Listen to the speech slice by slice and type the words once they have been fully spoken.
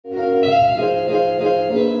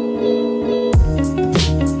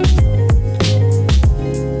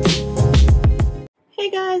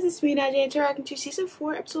interacting to season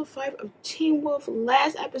 4, episode 5 of Teen Wolf.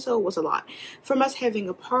 Last episode was a lot. From us having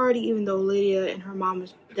a party, even though Lydia and her mom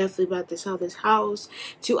is definitely about to sell this house,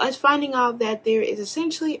 to us finding out that there is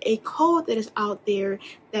essentially a code that is out there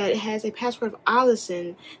that has a password of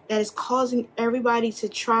Allison that is causing everybody to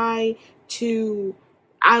try to...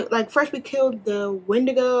 like first we killed the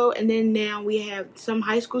Wendigo, and then now we have some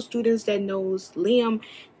high school students that knows Liam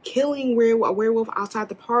killing a werewolf outside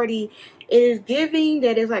the party. It is giving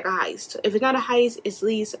that it's like a heist. If it's not a heist, it's at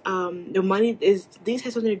least the money is. These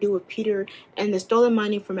has something to do with Peter and the stolen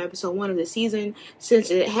money from episode 1 of the season. Since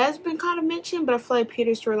it has been kind of mentioned, but I feel like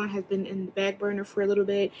Peter's storyline has been in the back burner for a little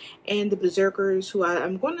bit, and the Berserkers, who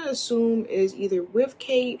I'm going to assume is either with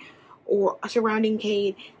Kate or surrounding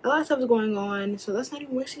Kate. A lot of stuff is going on, so let's not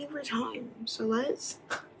even waste any more time. So let's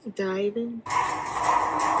dive in.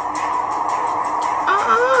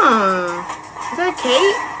 Is that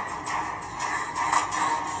Kate?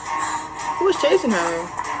 Who was chasing her?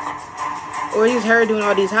 Or is her doing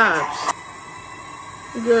all these hops?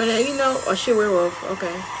 Girl, you know, oh shit, werewolf.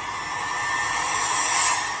 Okay.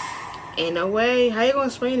 Ain't no way. How you gonna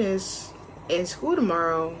explain this in school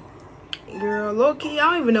tomorrow? Girl, low key,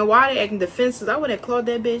 I don't even know why they acting defensive. I would have clawed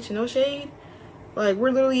that bitch, no shade. Like,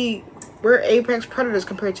 we're apex predators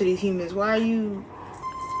compared to these humans. Why are you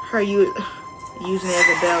using it as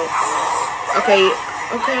a belt? Okay.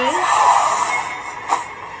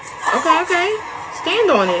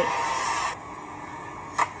 Stand on it.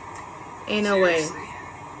 Ain't no way.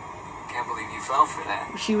 Can't believe you fell for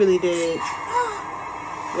that. She really did.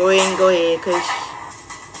 Go ahead, cause...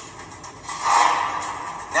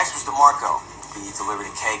 Next was DeMarco. He delivered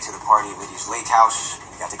a cake to the party at Lydia's lake house.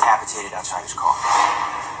 He got decapitated outside his car.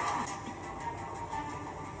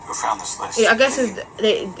 Who found this list? Yeah, I guess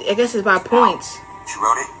it's by points. She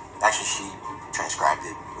wrote it. Actually, she transcribed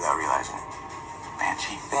it without realizing it.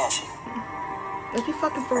 Banshee. Let's be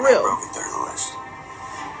fucking for and real. I broke a third of the list.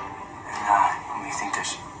 And we think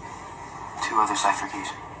there's 2 other cipher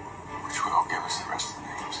keys, which will give us the rest of the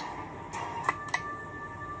names.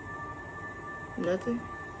 Nothing.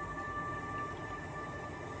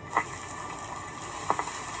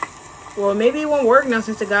 Well, maybe it won't work now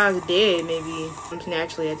since the guy's dead. Maybe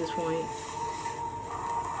naturally at this point.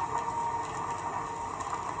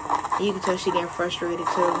 You can tell she getting frustrated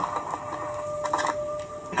too.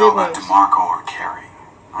 You know about DeMarco or Carrie?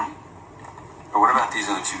 Huh? Or what about these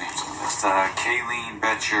other 2 names on the list? Kayleen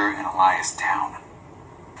Betcher and Elias Town.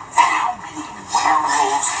 How many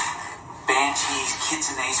werewolves, banshees,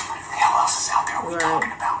 kitsunes, what the hell else is out there we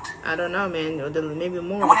talking about? I don't know, man. Maybe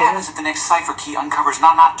more. And what happens if the next cipher key uncovers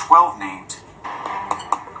not 12 names?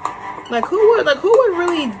 Like who would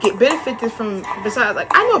really benefit this from? Besides, like,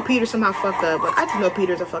 I know Peter somehow fucked up. Like, I just know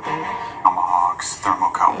Peter's a fucking tomahawks,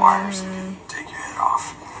 thermocouple wires. Take your head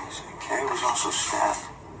off. Carrie was also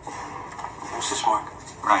stabbed. What's this mark?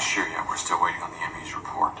 We're not sure yet. We're still waiting on the ME's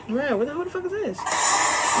report. Right. Who the fuck is this?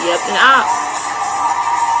 Yep. And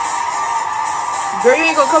girl, you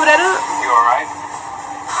ain't gonna cover that up? You alright?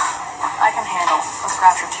 I can handle a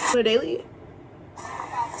scratch or 2. For daily?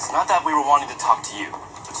 It's not that we were wanting to talk to you.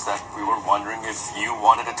 It's that we were wondering if you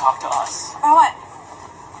wanted to talk to us. About what?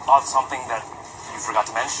 About something that you forgot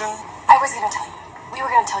to mention? I was gonna tell you. We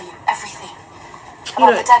were gonna tell you everything.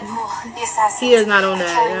 About the Deadpool, the assassins. He is not on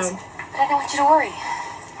that, yeah. But I didn't want you to worry.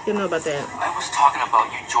 You don't know about that. I was talking about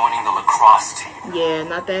you joining the lacrosse team. Yeah,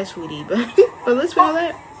 not that, sweetie, but let's feel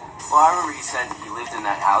that. Well, I remember he said he lived in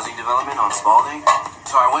that housing development on Spalding.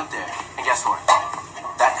 So I went there, and guess what?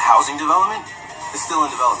 That housing development is still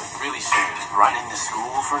in development. Really strange. Running the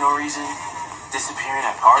school for no reason. Disappearing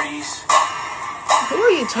at parties. Who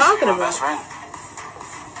are you talking about? Best friend.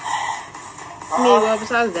 I mean, well,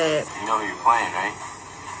 besides that. You know who you're playing, right?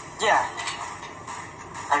 Yeah.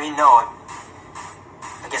 I mean, no.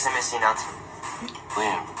 I guess I missed the announcement.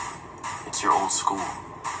 Liam, it's your old school.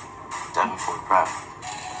 Davenport Prep.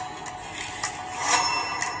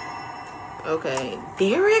 Okay.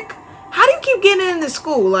 Derek? How do you keep getting into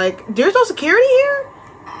school? Like, there's no security here?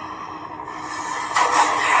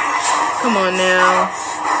 Come on now.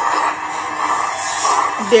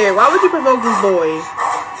 Derek, why would you provoke this boy?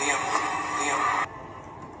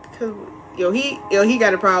 Cause he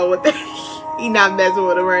got a problem with that. He not messing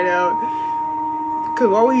with him right now. Cause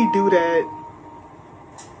why would he do that?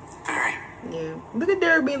 Very. Yeah. Look at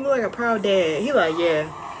Derek being like a proud dad. He like, yeah.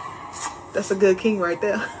 That's a good king right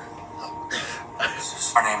there.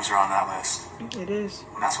 Our names are on that list. It is.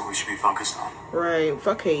 And that's what we should be focused on. Right.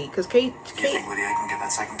 Fuck Kate. Cause Kate. You think Lydia can get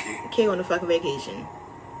that second key? Kate on a fucking vacation.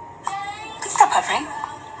 Please stop hovering.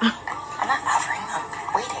 I'm not hovering. I'm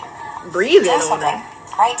waiting. Breathing Say on something.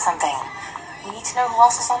 her. Write something. We need to to know who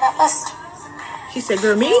else is on that list. She said,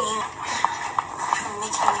 girl, me? You're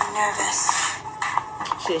making me nervous.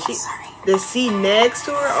 Shit, she... Sorry. The C next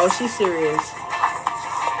to her? Oh, she's serious.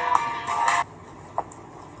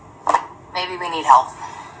 Maybe we need help.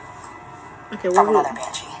 Okay, From another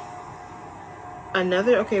banshee.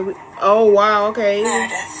 Another? Okay, oh, wow, okay.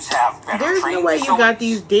 There's no way you got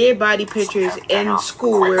these dead body pictures in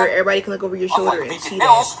school where everybody can look over your shoulder and see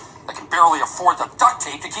that. I can barely afford the duct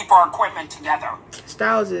tape to keep our equipment together.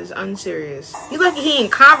 Styles is unserious. You lucky he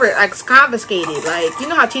ain't confiscated. Like, you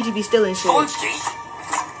know how teachers be stealing shit.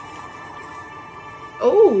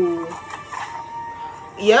 Oh.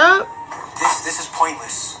 Yup. This is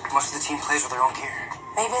pointless. Most of the team plays with their own gear.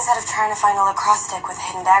 Maybe instead of trying to find a lacrosse stick with a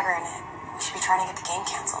hidden dagger in it, we should be trying to get the game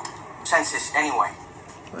canceled. Census, anyway.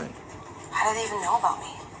 Right. How do they even know about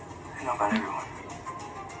me? I know about everyone.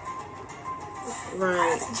 Right.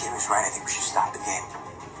 I think Kim is right. I think we should stop the game.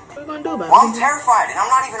 What are we gonna do about it? Well, I'm terrified, and I'm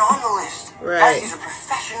not even on the list. Right. Guys, these are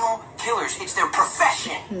professional killers. It's their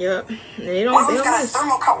profession. Yep. They don't. One of They them's got a don't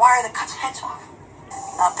thermal-cut wire that cuts heads off.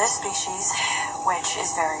 Not this species, which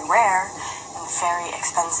is very rare and very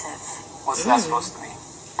expensive. What's that supposed to mean?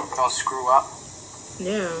 Don't screw up?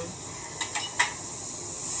 Yeah.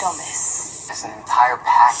 Don't miss. There's an entire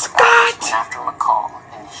pack of guys went after McCall.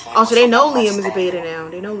 And Oh, so they know Liam is a beta now.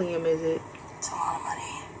 They know Liam is it. It's a lot of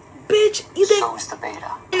money. Bitch, you think? So is the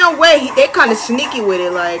beta. No way. They're kind of sneaky with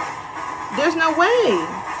it. Like, there's no way.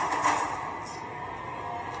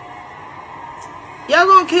 Y'all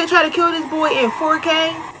gonna try to kill this boy in 4K?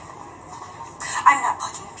 I'm not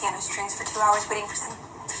plucking piano strings for 2 hours waiting for some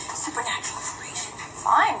supernatural inspiration.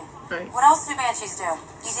 Fine. Right. What else do banshees do?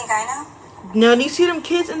 You think I know? No, do you see them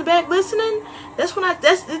kids in the back listening? That's when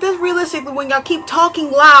that's realistically when y'all keep talking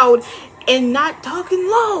loud and not talking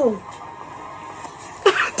low.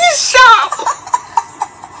 This shop.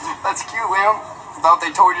 That's cute, Liam. Is that what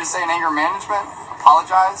they told you to say in anger management?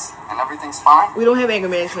 Apologize and everything's fine? We don't have anger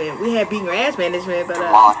management. We have beating your ass management, but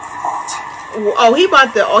Oh, he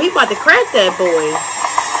about to crack that boy.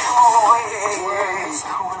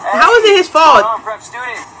 How is it his fault?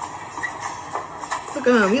 Look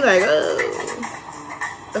at him. He like, oh,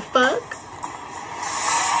 the fuck?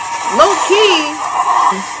 Low key.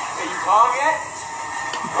 Are you calm yet?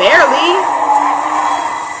 Barely.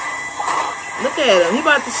 Look at him. He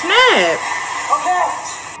about to snap.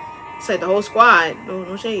 Okay. It's like the whole squad.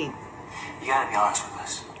 No shade. You gotta be honest with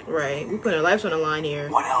us. Right. We putting our lives on the line here.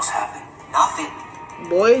 What else happened? Nothing.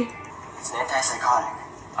 Boy. It's an antipsychotic.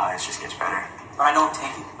 It just gets better. But I don't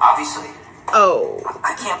take it, obviously. Oh.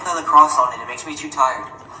 I can't play lacrosse on it. It makes me too tired.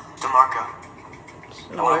 DeMarco.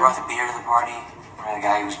 The one who brought the beer to the party. Or the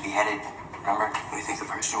guy who was beheaded. Remember? We think the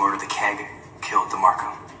person who ordered the keg killed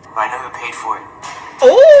DeMarco. But I know who paid for it.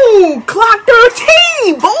 Oh, clock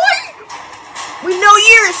 13, boy. We know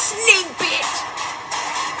you're a sneak bitch.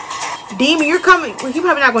 Demon, you're coming. Well, you're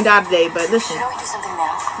probably not gonna die today, but listen. Shouldn't we do something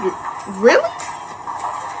now? Really?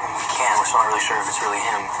 We can. We're just not really sure if it's really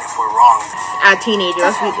him. If we're wrong. A teenager.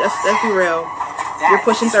 Let's be real. You're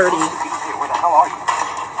pushing 30. where the hell are you?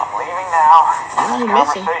 I'm leaving now. Oh, you're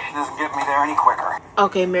missing. Conversation doesn't get me there any quicker.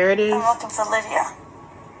 Okay, Meredith. I'm looking for Lydia.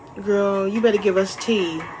 Girl, you better give us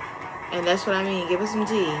tea. And that's what I mean. Give us some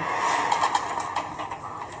tea.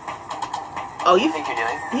 Oh, you Think you're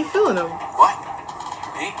doing? You feeling him? What?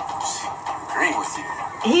 Me? Agreeing with you.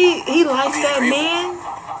 He likes that man.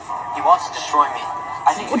 He wants to destroy me.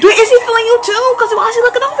 I think. Well, is he feeling you too? Cause why is he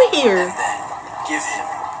looking over here? And then give him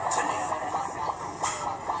to me.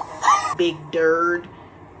 Big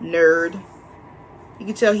nerd. You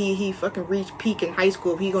can tell he fucking reached peak in high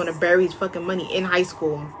school if he gonna bury his fucking money in high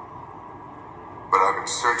school. But I've been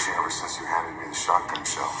searching ever since you handed me the shotgun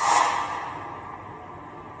shell.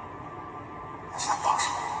 That's not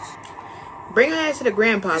possible. Bring her ass to the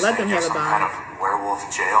grandpa. Let them have a Some kind bomb. of werewolf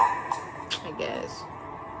jail? I guess.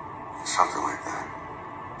 Something like that.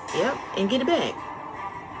 Yep, and get it back.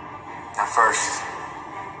 At first,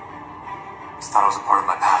 I just thought it was a part of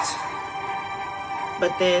my past.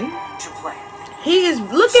 But then What you play? he is.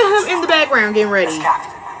 Look at him in the background getting ready. As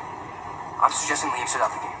captain, I'm suggesting Liam sit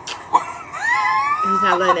out the game. He's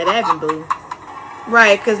not letting that happen, boo.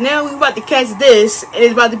 Right, because now we about to catch this, and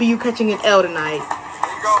it's about to be you catching an L tonight.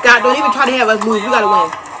 Scott, don't even try to have us lose. We gotta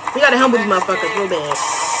win. We gotta humble these motherfuckers real bad.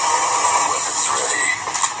 Weapons ready.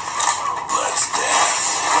 Let's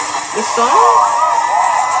dance. This song?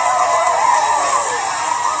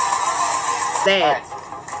 That.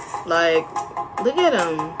 Like, look at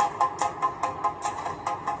him.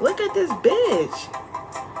 Look at this bitch.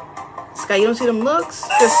 Scott, you don't see them looks?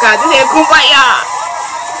 Cause Scott, this ain't kumbaya.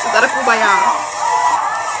 It's not a kumbaya.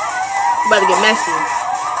 About to get messy.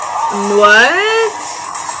 What?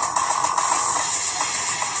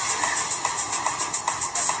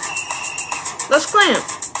 lamp?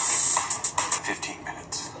 15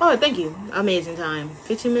 minutes. Oh, thank you. Amazing time.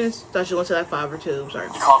 15 minutes? Thought you were going to like 5 or 2. I'm sorry.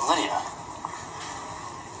 You called Lydia?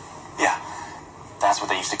 Yeah. That's what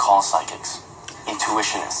they used to call psychics.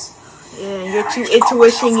 Intuitionists. Yeah, you're too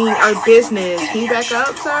intuitioning our business. Can you back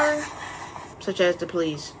up, sir? Such as the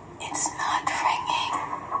police. It's not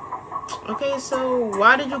ringing. Okay, so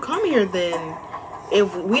why did you come here then?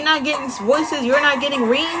 If we not getting voices, you're not getting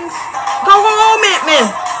rings? Go home,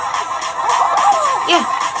 man. Yeah.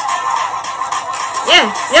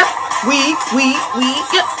 Yeah, yep. We,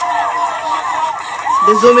 yep.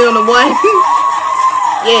 The zoom in on the one.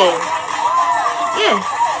 Yeah. Yeah.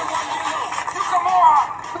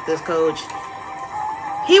 Fuck this coach.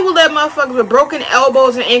 He will let motherfuckers with broken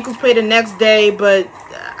elbows and ankles play the next day, but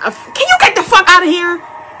can you get the fuck out of here?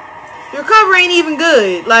 Your cover ain't even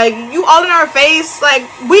good. Like, you all in our face. Like,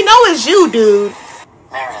 we know it's you, dude.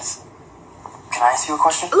 Meredith, can I ask you a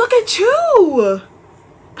question? Look at you.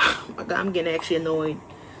 Oh my god, I'm getting actually annoyed.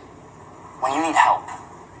 When you need help.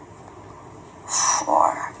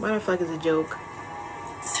 4, Why the fuck is a joke?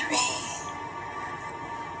 3,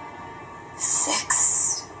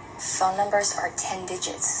 6. Phone numbers are 10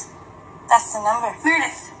 digits. That's the number.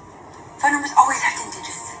 Meredith, phone numbers always have 10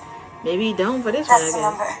 digits. Maybe you don't for this That's one, the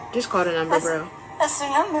I guess. number. Just call the number, bro. That's the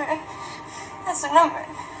number. That's the number.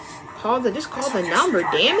 Just call the number,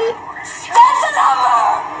 damn it. That's the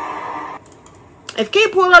number! If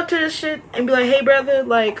Kate pull up to this shit and be like, hey brother,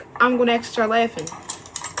 like, I'm gonna actually start laughing.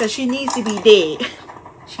 Cause she needs to be dead.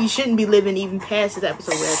 She shouldn't be living even past this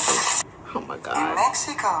episode, actually. Oh my In god.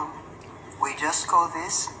 Mexico, we just call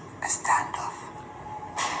this a standoff.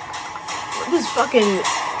 This fucking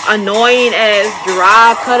annoying ass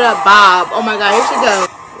dry cut up Bob. Oh my god, here she go.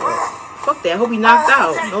 Fuck that. I hope he knocked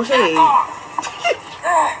out. No shade.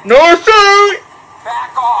 No shade!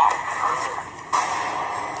 Back off!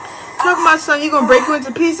 Talk my son, you gonna break you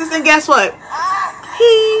into pieces, and guess what?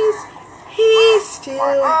 He's still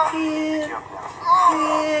here.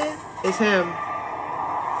 Yeah. It's him.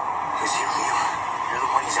 It's you, Leo. You're the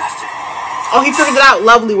one he's after. Oh, he figured it out.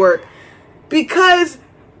 Lovely work. Because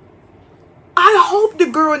I hope the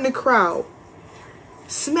girl in the crowd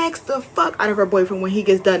smacks the fuck out of her boyfriend when he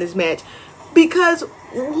gets done his match. Because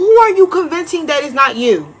who are you convincing that is not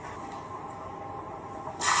you?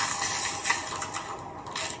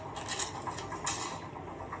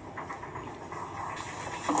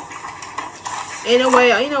 In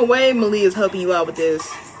a way, Malia's helping you out with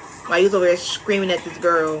this. While he's over there screaming at this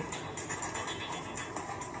girl.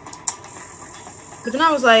 But then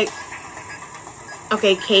I was like,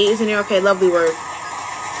 okay, Kate is in there. Okay, lovely work.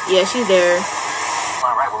 Yeah, she's there.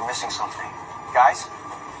 Alright, we're missing something. Guys?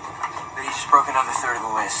 Lydia just broke another third of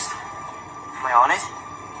the list. Am I on it?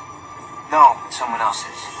 No, someone else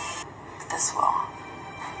is. This will.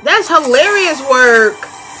 That's hilarious work.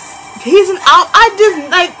 He's an out. I just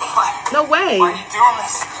like. No way. Why are you doing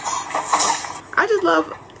this? I just love.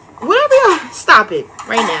 Whatever y'all. Stop it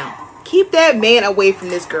right now. Keep that man away from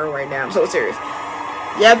this girl right now. I'm so serious.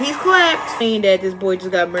 Yep, he's clapped. Saying that this boy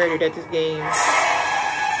just got murdered at this game.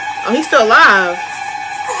 Oh, he's still alive.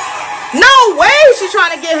 No way she's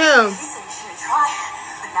trying to get him. She said she would try,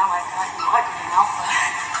 but now I got an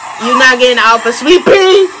alpha. You're not getting alpha, Sweet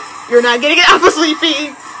Pea. You're not getting an alpha, Sweet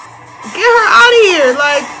Pea. Get her out of here.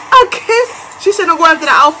 Like, okay. She said don't go after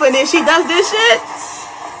the alpha and then she does this shit.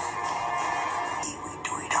 We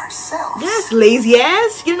do it ourselves. Yes, lazy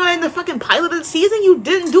ass. You know, in the fucking pilot of the season, you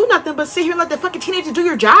didn't do nothing but sit here and let the fucking teenagers do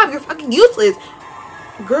your job. You're fucking useless.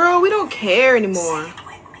 Girl, we don't care anymore.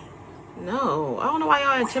 No, I don't know why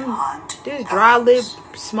y'all intimidated this dry lip,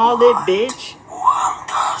 small lip bitch.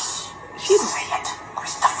 Want us. She's. Say it,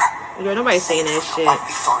 Christopher. Girl, nobody's saying that shit.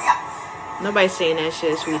 Victoria. Nobody's saying that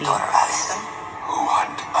shit, sweetie. Daughter Allison.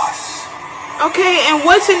 Want us. Okay, and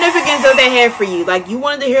what significance does that have for you? Like, you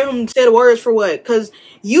wanted to hear him say the words for what? Because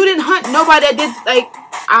you didn't hunt nobody that did, like,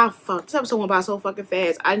 fuck. This episode went by so fucking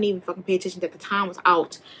fast. I didn't even fucking pay attention that the time was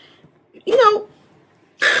out. You know,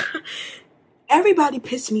 everybody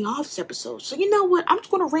pissed me off this episode. So, you know what? I'm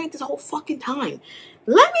just going to rant this whole fucking time.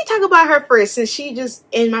 Let me talk about her first, since she just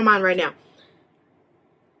in my mind right now.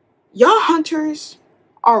 Y'all hunters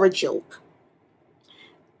are a joke.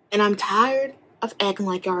 And I'm tired of acting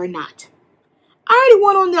like y'all are not. I already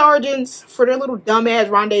went on the Origins for their little dumbass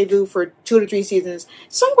rendezvous for 2 to 3 seasons.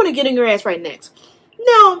 So I'm going to get in your ass right next.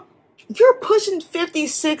 Now, you're pushing 50,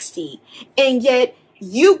 60. And yet,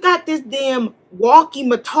 you got this damn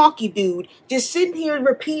walkie-talkie dude just sitting here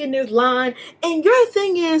repeating this line. And your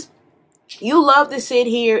thing is, You love to sit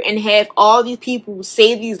here and have all these people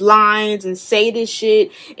say these lines and say this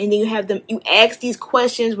shit, and then you ask these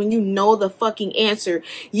questions when you know the fucking answer.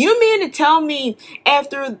 You mean to tell me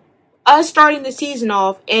after us starting the season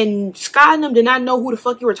off and Scott and them did not know who the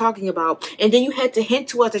fuck you were talking about, and then you had to hint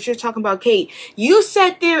to us that you're talking about Kate. You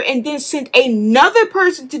sat there and then sent another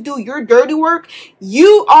person to do your dirty work.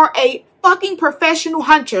 You are a fucking professional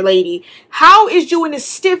hunter, lady. How is you in a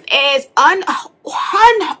stiff ass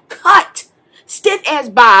uncut stiff ass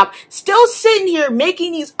Bob still sitting here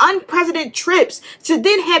making these unprecedented trips to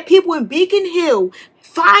then have people in Beacon Hill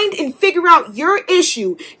find and figure out your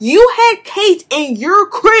issue? You had Kate in your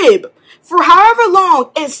crib for however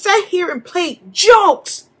long and sat here and played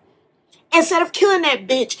jokes instead of killing that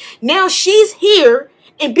bitch. Now she's here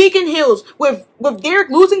in Beacon Hills with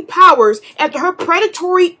Derek losing powers after her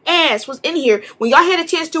predatory ass was in here when y'all had a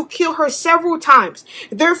chance to kill her several times.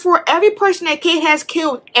 Therefore, every person that Kate has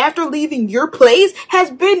killed after leaving your place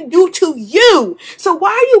has been due to you. So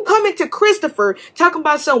why are you coming to Christopher talking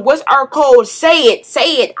about what's our code? Say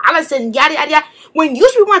it, Allison, yada, yada, yada. When you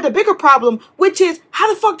should be one of the bigger problem, which is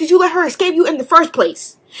how the fuck did you let her escape you in the first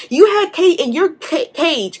place? You had Kate in your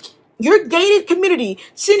cage, your gated community,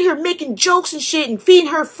 sitting here making jokes and shit and feeding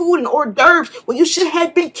her food and hors d'oeuvres when you should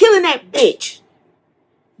have been killing that bitch.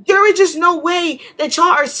 There is just no way that y'all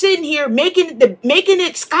are sitting here making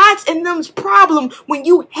it Scott's and them's problem when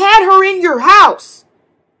you had her in your house.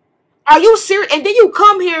 Are you serious? And then you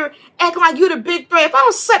come here acting like you the big threat. If I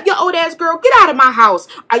don't slap your old ass girl, get out of my house.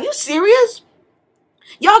 Are you serious?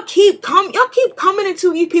 Y'all keep coming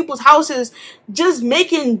into these people's houses just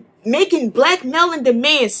making blackmailing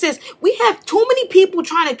demands. Sis, we have too many people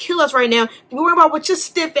trying to kill us right now to be worried about what your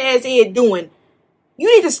stiff ass head doing.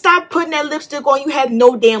 You need to stop putting that lipstick on. You have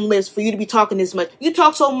no damn lips for you to be talking this much. You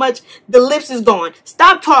talk so much, the lips is gone.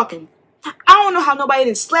 Stop talking. I don't know how nobody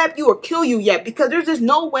didn't slap you or kill you yet, because there's just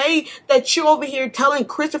no way that you're over here telling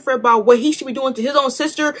Christopher about what he should be doing to his own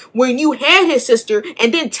sister when you had his sister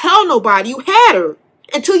and didn't tell nobody you had her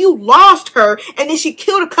until you lost her and then she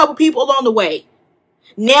killed a couple people along the way.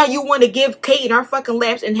 Now you want to give Kate and our fucking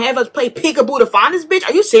laps and have us play peekaboo to find this bitch?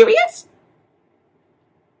 Are you serious?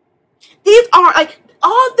 These are like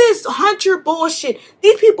all this hunter bullshit.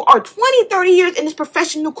 These people are 20, 30 years in this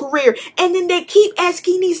professional career, and then they keep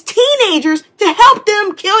asking these teenagers to help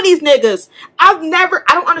them kill these niggas. I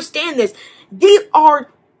don't understand this. These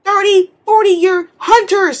are 30, 40-year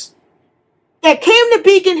hunters that came to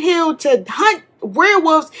Beacon Hill to hunt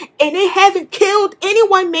werewolves, and they haven't killed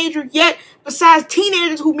anyone major yet besides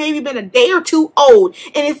teenagers who maybe been a day or two old.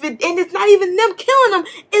 And it's not even them killing them,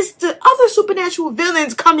 it's the other supernatural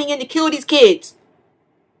villains coming in to kill these kids.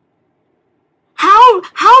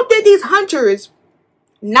 How did these hunters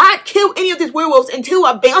not kill any of these werewolves until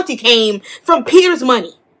a bounty came from Peter's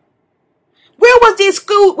money? Where was these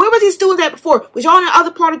students at before? Was y'all in the other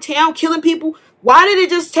part of town killing people? Why did it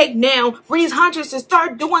just take now for these hunters to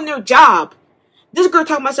start doing their job? This girl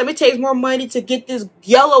talking about something. It takes more money to get this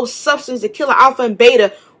yellow substance to kill an alpha and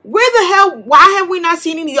beta. Why have we not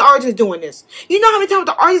seen any of the artists doing this? You know how many times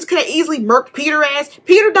the artists could have easily murked Peter ass?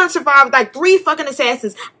 Peter done survived like 3 fucking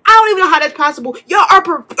assassins. I don't even know how that's possible. Y'all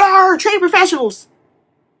are trained professionals.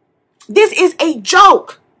 This is a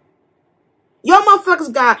joke. Y'all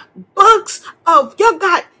motherfuckers got books y'all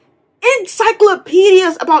got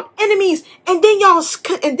encyclopedias about enemies, and then y'all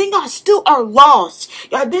still are lost.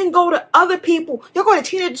 Y'all then go to other people. Y'all go to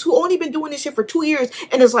teenagers who only been doing this shit for 2 years,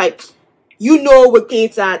 and it's like, you know where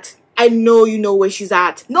Kate's at. I know you know where she's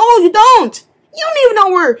at. No, you don't. You don't even know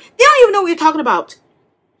where. They don't even know what you're talking about.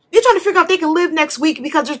 They're trying to figure out if they can live next week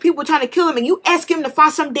because there's people trying to kill them, and you ask him to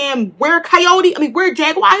find some damn where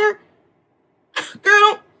jaguar?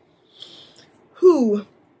 Girl, who?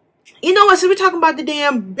 You know what, since we're talking about the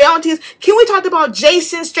damn bounties, can we talk about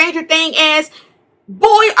Jason Stranger Thing ass?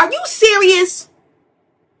 Boy, are you serious?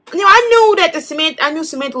 You know, I knew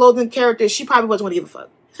Samantha Logan's character, she probably wasn't going to give a fuck.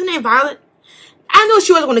 Is her name Violet? I knew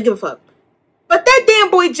she wasn't going to give a fuck. But that damn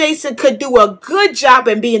boy Jason could do a good job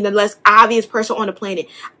in being the less obvious person on the planet.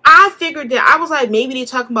 I figured that, I was like, maybe they're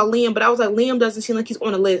talking about Liam, but I was like, Liam doesn't seem like he's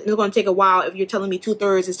on the list. And it's going to take a while if you're telling me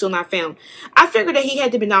 2/3 is still not found. I figured that he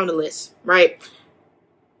had to be down the list, right?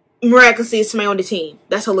 Miraculously, it's somebody on the team.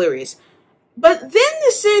 That's hilarious. But then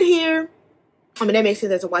to sit here, I mean, that makes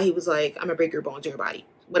sense as to why he was like, I'm gonna break your bones, everybody.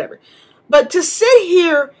 Whatever. But to sit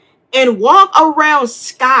here and walk around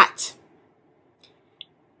Scott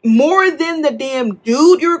more than the damn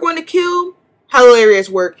dude you're going to kill, hilarious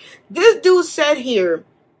work. This dude sat here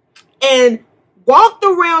and walked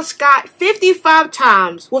around Scott 55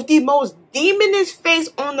 times with the most demonous face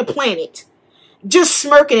on the planet, just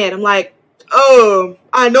smirking at him like,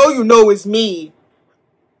 I know you know it's me.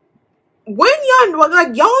 When y'all,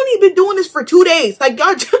 like, y'all only been doing this for 2 days. Like,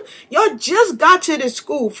 y'all just got to this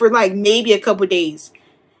school for, like, maybe a couple days.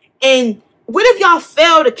 And what if y'all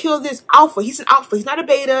fail to kill this alpha? He's an alpha. He's not a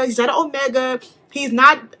beta. He's not an omega. He's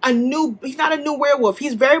not a new werewolf.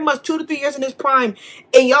 He's very much 2 to 3 years in his prime.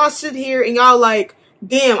 And y'all sit here and y'all like,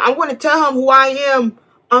 damn, I'm going to tell him who I am.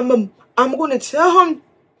 I'm going to tell him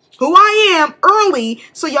who I am early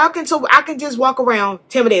so I can just walk around,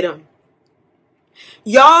 intimidate him.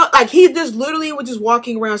 Y'all, like, he just literally was just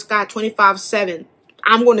walking around Scott 24/7.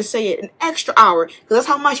 I'm going to say it, an extra hour, because that's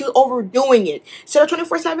how much he was overdoing it. Instead of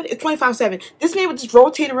 24/7, it's 25/7. This man would just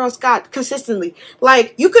rotate around Scott consistently.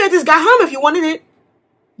 Like, you could have just got him if you wanted it.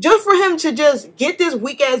 Just for him to just get this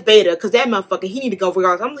weak-ass beta, because that motherfucker, he need to go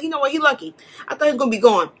regardless. You know what, he lucky. I thought he was going to be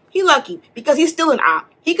gone. He lucky, because he's still an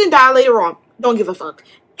op. He can die later on. Don't give a fuck.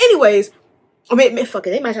 Anyways, I mean, fuck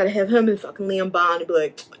it, they might try to have him and fucking Liam Bond and be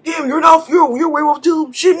like, damn, you're a werewolf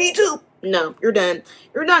too? Shit, me too. No, you're done.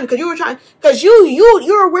 You're done, because you were trying, because you're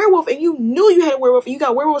a werewolf, and you knew you had a werewolf, and you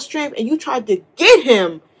got werewolf strength, and you tried to get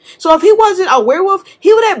him. So if he wasn't a werewolf,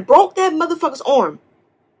 he would have broke that motherfucker's arm.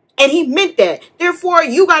 And he meant that. Therefore,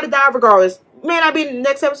 you gotta die regardless. May not be in the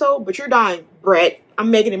next episode, but you're dying, Brett.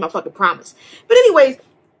 I'm making it my fucking promise. But anyways,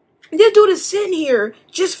 this dude is sitting here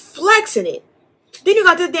just flexing it. Then you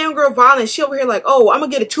got this damn girl Violence. She over here like, oh, I'm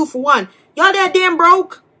gonna get a 2 for 1. Y'all that damn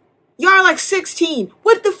broke? Y'all are like 16.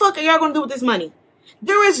 What the fuck are y'all gonna do with this money?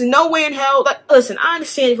 There is no way in hell. Like, listen, I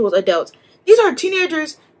understand if it was adults. These are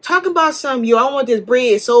teenagers talking about some, yo, I want this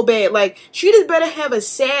bread so bad. Like, she just better have a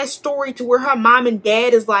sad story to where her mom and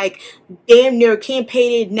dad is like, damn near can't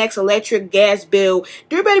pay their next electric gas bill.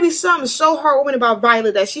 There better be something so heartwarming about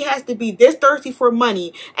Violet that she has to be this thirsty for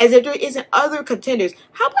money as if there isn't other contenders.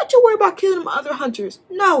 How about you worry about killing them other hunters?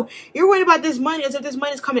 No, you're worried about this money as if this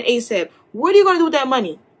money is coming ASAP. What are you going to do with that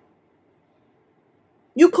money?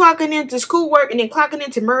 You clocking into schoolwork and then clocking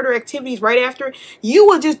into murder activities right after. You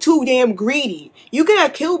was just too damn greedy. You could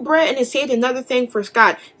have killed Brett and then saved another thing for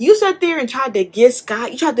Scott. You sat there and tried to get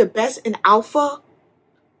Scott. You tried to best an alpha.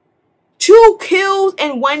 2 kills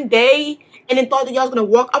in 1 day and then thought that y'all was going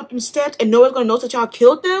to walk up them steps and no one's going to notice that y'all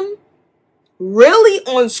killed them? Really?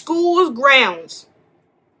 On school's grounds.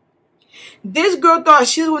 This girl thought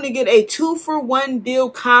she was going to get a 2 for 1 deal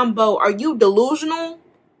combo. Are you delusional?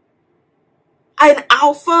 An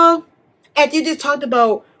alpha, and you just talked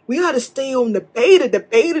about we gotta stay on the beta.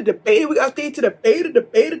 We gotta stay to the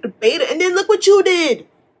beta, and then look what you did.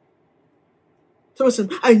 So listen,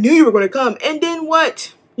 I knew you were gonna come, and then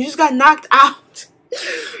what? You just got knocked out.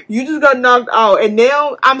 You just got knocked out, and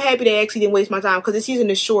now I'm happy they actually didn't waste my time because the season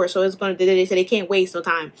is short, so it's gonna. They said they can't waste no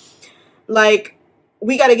time. Like,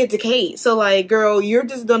 we gotta get to Kate. So like, girl, you're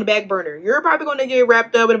just on the back burner. You're probably gonna get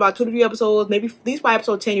wrapped up in about 2 to 3 episodes. Maybe at least by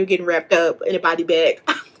episode 10, you're getting wrapped up in a body bag.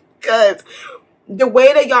 Cause the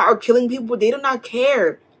way that y'all are killing people, they do not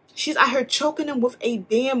care. She's out here choking them with a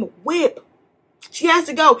damn whip. She has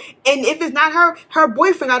to go. And if it's not her, her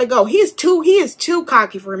boyfriend gotta go. He is too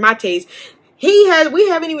cocky for my taste. We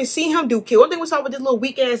haven't even seen him do kill. One thing we saw with this little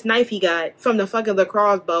weak ass knife he got from the fucking the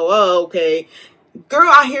crossbow. Oh, okay. Girl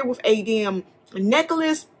out here with a damn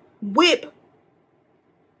necklace, whip,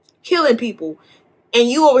 killing people, and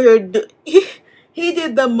you over here, he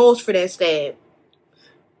did the most for that stab.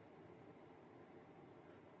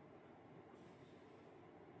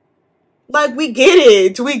 Like, we get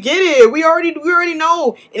it, we already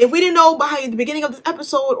know. And if we didn't know by the beginning of this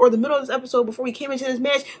episode or the middle of this episode before we came into this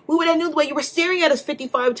match, we would have knew the way you were staring at us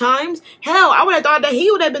 55 times. Hell, I would have thought that he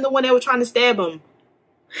would have been the one that was trying to stab him.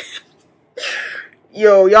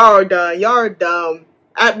 Yo, y'all are done. Y'all are dumb.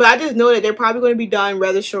 But I just know that they're probably going to be done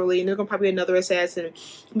rather shortly, and there's going to probably be another assassin.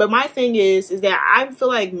 But my thing is that I feel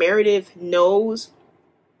like Meredith knows.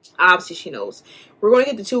 Obviously, she knows. We're going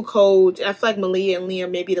to get the 2 codes. I feel like Malia and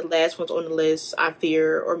Liam may be the last ones on the list, I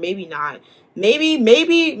fear. Or maybe not.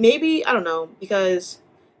 Maybe, I don't know. Because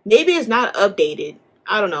maybe it's not updated.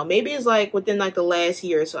 I don't know. Maybe it's like within like the last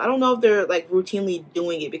year. So I don't know if they're like routinely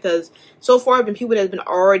doing it, because so far have been people that have been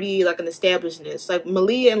already like an establishedness. Like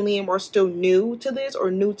Malia and Liam are still new to this,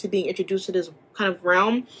 or new to being introduced to this kind of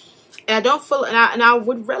realm. And I don't feel, and I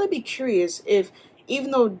would really be curious if,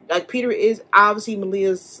 even though like Peter is obviously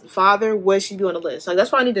Malia's father, would she be on the list? Like,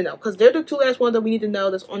 that's what I need to know, because they're the 2 last ones that we need to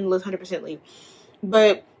know that's on the list 100%.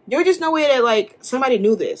 But there's just no way that like somebody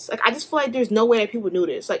knew this. Like, I just feel like there's no way that people knew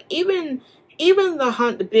this. Like, even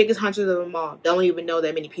the biggest hunters of them all don't even know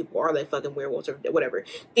that many people are like fucking werewolves or whatever.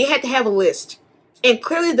 They had to have a list. And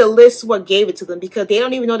clearly the list is what gave it to them, because they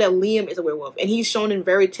don't even know that Liam is a werewolf. And he's shown in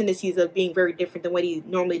very tendencies of being very different than what he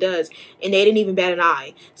normally does. And they didn't even bat an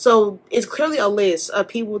eye. So it's clearly a list of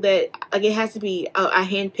people that, like, it has to be a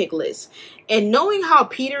hand-picked list. And knowing how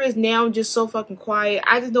Peter is now just so fucking quiet,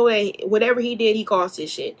 I just know that whatever he did, he caused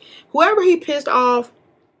his shit. Whoever he pissed off,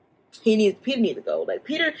 Peter needs to go. Like,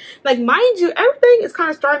 Peter, like, mind you, everything is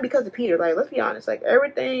kind of starting because of Peter. Like, let's be honest. Like,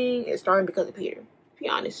 everything is starting because of Peter. Be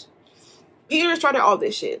honest. Peter started all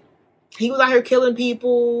this shit. He was out here killing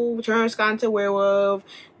people, turned Scott into a werewolf.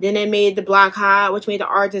 Then they made the block hot, which made the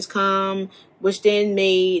artists come, which then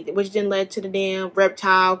led to the damn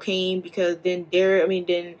reptile came, because then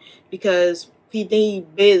because he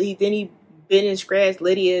bit and scratched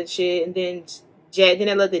Lydia and shit, and then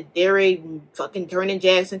I led to Derek fucking turning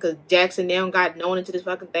Jackson, because Jackson now got known into this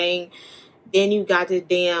fucking thing. Then you got this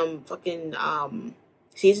damn fucking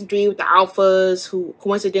season 3 with the alphas, who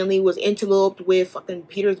coincidentally was interloped with fucking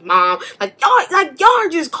Peter's mom. Like y'all are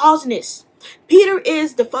just causing this. Peter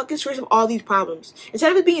is the fucking source of all these problems.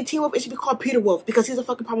 Instead of it being Teen Wolf, it should be called Peter Wolf, because he's a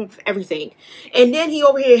fucking problem for everything. And then he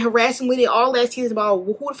over here harassing Lydia all last season about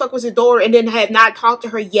who the fuck was his daughter, and then have not talked to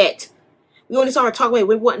her yet. We only saw her talk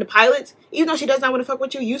about what in the pilot. Even though she does not want to fuck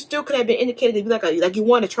with you, you still could have been indicated to be like you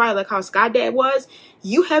want to try, like how Scott Dad was.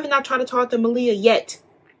 You have not tried to talk to Malia yet.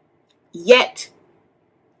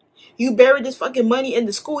 You buried this fucking money in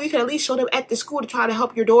the school. You could at least show them at the school to try to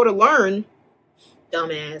help your daughter learn.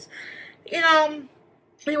 Dumbass.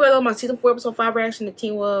 Anyway, though, my season 4, episode 5 reaction to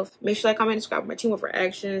Teen Wolf. Make sure to like, comment, and subscribe for my Teen Wolf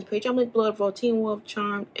reactions. Patreon link below for Teen Wolf,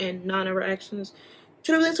 Charmed, and Nana reactions.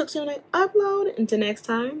 Tune in to the next upload. Until next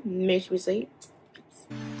time, make sure we say